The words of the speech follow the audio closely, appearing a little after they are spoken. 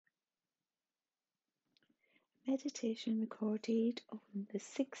Meditation recorded on the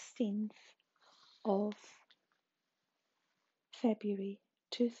 16th of February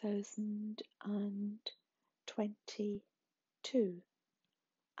 2022,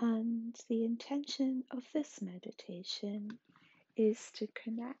 and the intention of this meditation is to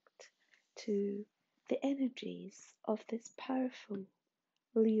connect to the energies of this powerful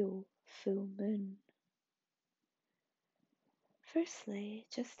Leo full moon. Firstly,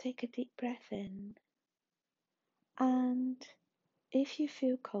 just take a deep breath in, and if you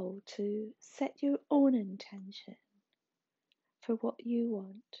feel called to, set your own intention for what you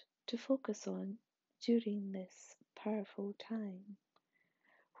want to focus on during this powerful time,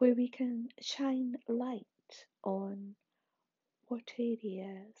 where we can shine light on what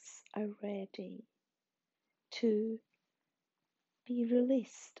areas are ready to be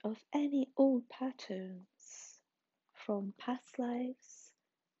released of any old patterns from past lives,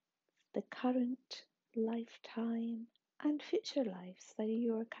 the current lifetime, and future lives that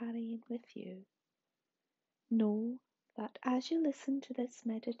you are carrying with you. Know that as you listen to this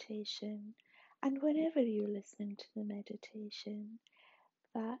meditation, and whenever you're listening to the meditation,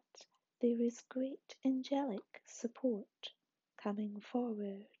 that there is great angelic support coming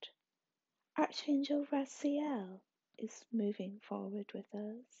forward. Archangel Raziel is moving forward with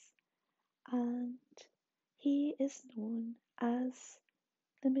us, and he is known as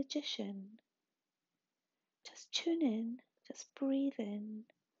the magician. Just tune in, just breathe in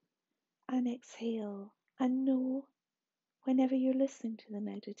and exhale, and know whenever you're listening to the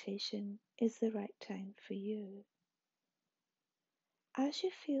meditation is the right time for you. As you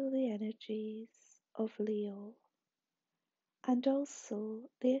feel the energies of Leo and also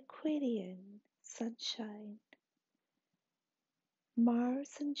the Aquarian sunshine,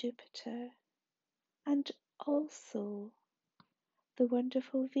 Mars and Jupiter, and also the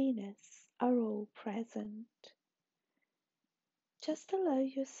wonderful Venus are all present. Just allow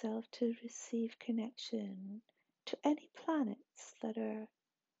yourself to receive connection to any planets that are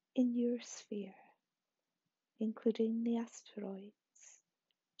in your sphere, including the asteroids.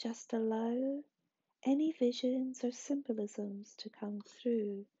 Just allow any visions or symbolisms to come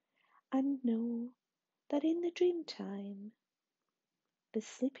through, and know that in the dream time, the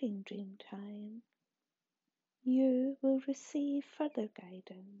sleeping dream time, you will receive further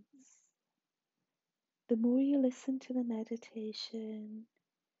guidance. The more you listen to the meditation,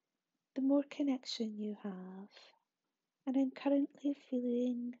 the more connection you have. And I'm currently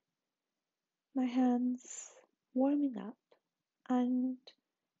feeling my hands warming up, and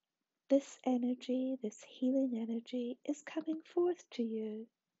this energy, this healing energy, is coming forth to you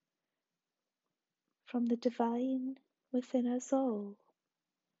from the divine within us all.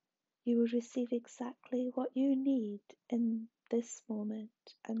 You will receive exactly what you need in this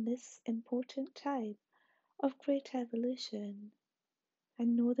moment and this important time of great evolution.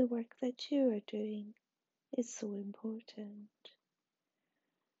 And know the work that you are doing is so important.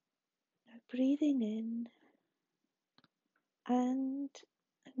 Now breathing in, and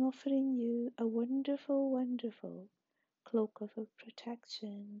I'm offering you a wonderful, wonderful cloak of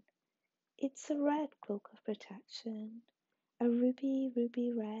protection. It's a red cloak of protection, a ruby,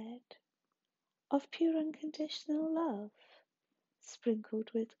 ruby red, of pure unconditional love,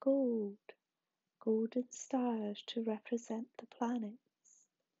 sprinkled with gold, golden stars to represent the planets.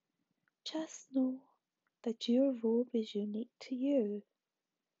 Just know that your robe is unique to you,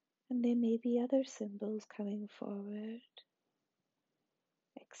 and there may be other symbols coming forward.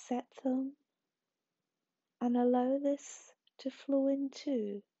 Accept them and allow this to flow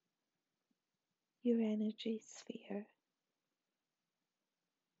into your energy sphere.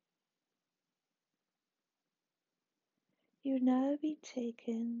 You now be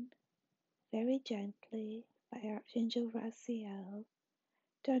taken very gently by Archangel Raziel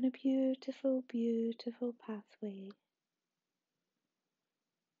down a beautiful, beautiful pathway.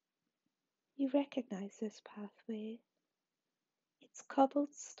 You recognize this pathway. It's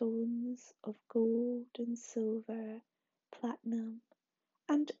cobbled stones of gold and silver, platinum,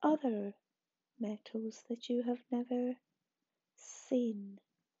 and other metals that you have never seen.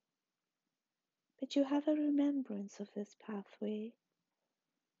 But you have a remembrance of this pathway.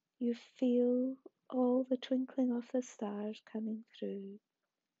 You feel all the twinkling of the stars coming through.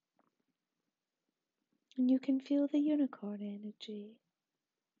 And you can feel the unicorn energy.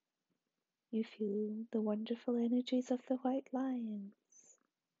 You feel the wonderful energies of the white lions.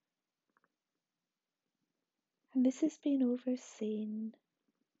 And this is being overseen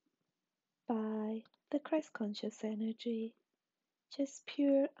by the Christ conscious energy, just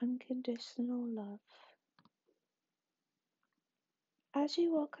pure unconditional love. As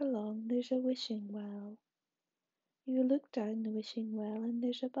you walk along, there's a wishing well, You look down the wishing well and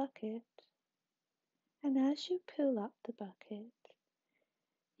there's a bucket. And as you pull up the bucket,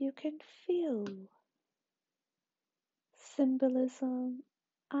 you can feel symbolism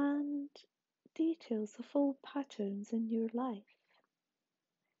and details of old patterns in your life.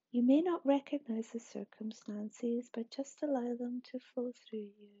 You may not recognize the circumstances, but just allow them to flow through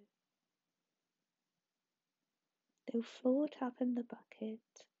you. They'll float up in the bucket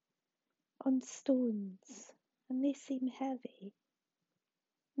on stones, and they seem heavy.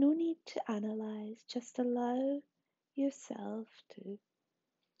 No need to analyze, just allow yourself to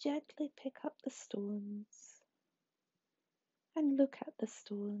gently pick up the stones and look at the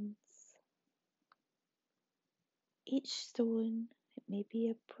stones. Each stone, it may be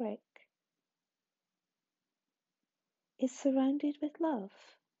a brick, is surrounded with love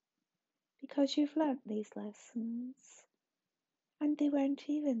because you've learnt these lessons. And they weren't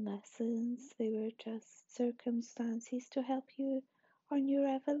even lessons, they were just circumstances to help you on your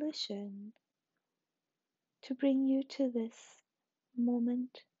evolution, to bring you to this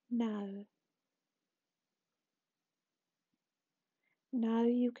moment now. Now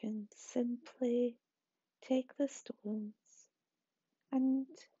you can simply take the stones and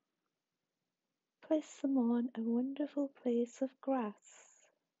place them on a wonderful place of grass.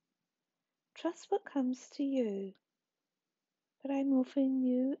 Trust what comes to you, but I'm offering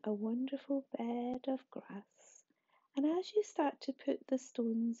you a wonderful bed of grass. And as you start to put the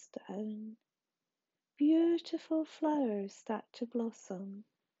stones down, beautiful flowers start to blossom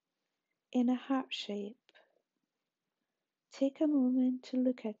in a heart shape. Take a moment to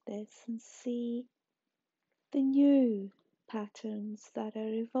look at this and see the new patterns that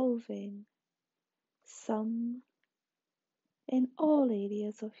are evolving, some in all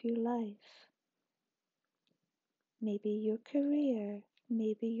areas of your life. Maybe your career,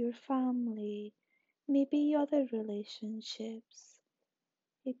 maybe your family, maybe other relationships.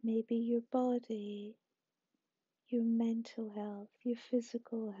 It may be your body, your mental health, your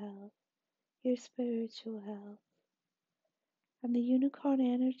physical health, your spiritual health. And the unicorn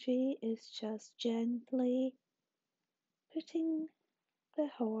energy is just gently putting the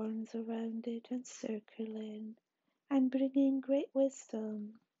horns around it and circling and bringing great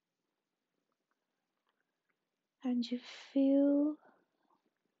wisdom. And you feel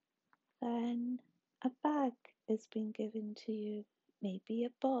then a bag is being given to you, maybe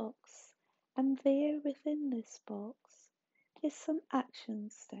a box, and there within this box is some action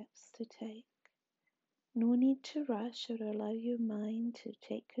steps to take. No need to rush or allow your mind to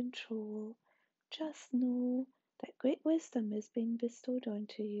take control. Just know that great wisdom is being bestowed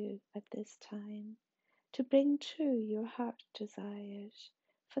onto you at this time to bring true your heart desires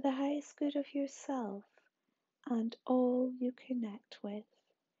for the highest good of yourself and all you connect with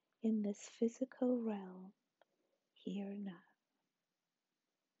in this physical realm here now.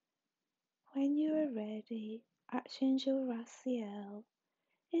 When you are ready, Archangel Raziel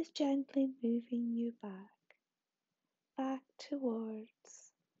is gently moving you back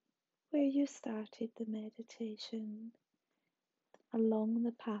towards where you started the meditation, along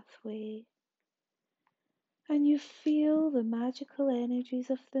the pathway, and you feel the magical energies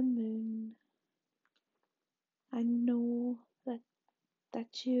of the moon and know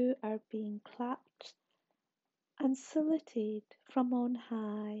that you are being clapped and saluted from on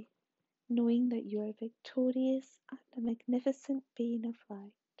high, knowing that you are victorious and a magnificent being of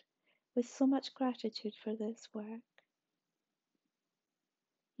light, with so much gratitude for this work.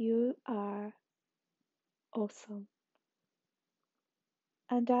 You are awesome.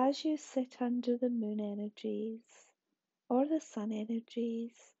 And as you sit under the moon energies or the sun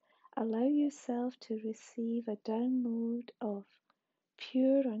energies, allow yourself to receive a download of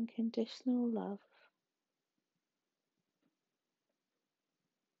pure unconditional love.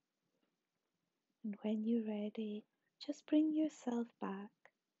 And when you're ready, just bring yourself back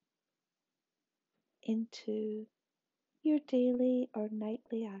into your daily or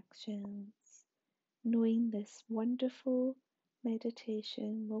nightly actions, knowing this wonderful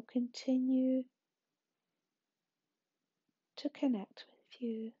meditation will continue to connect with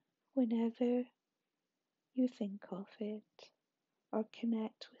you whenever you think of it, or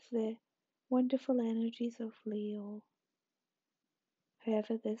connect with the wonderful energies of Leo,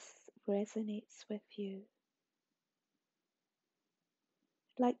 however this resonates with you.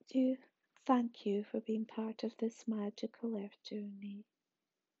 I'd like to thank you for being part of this magical earth journey.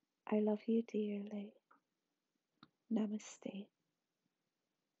 I love you dearly. Namaste.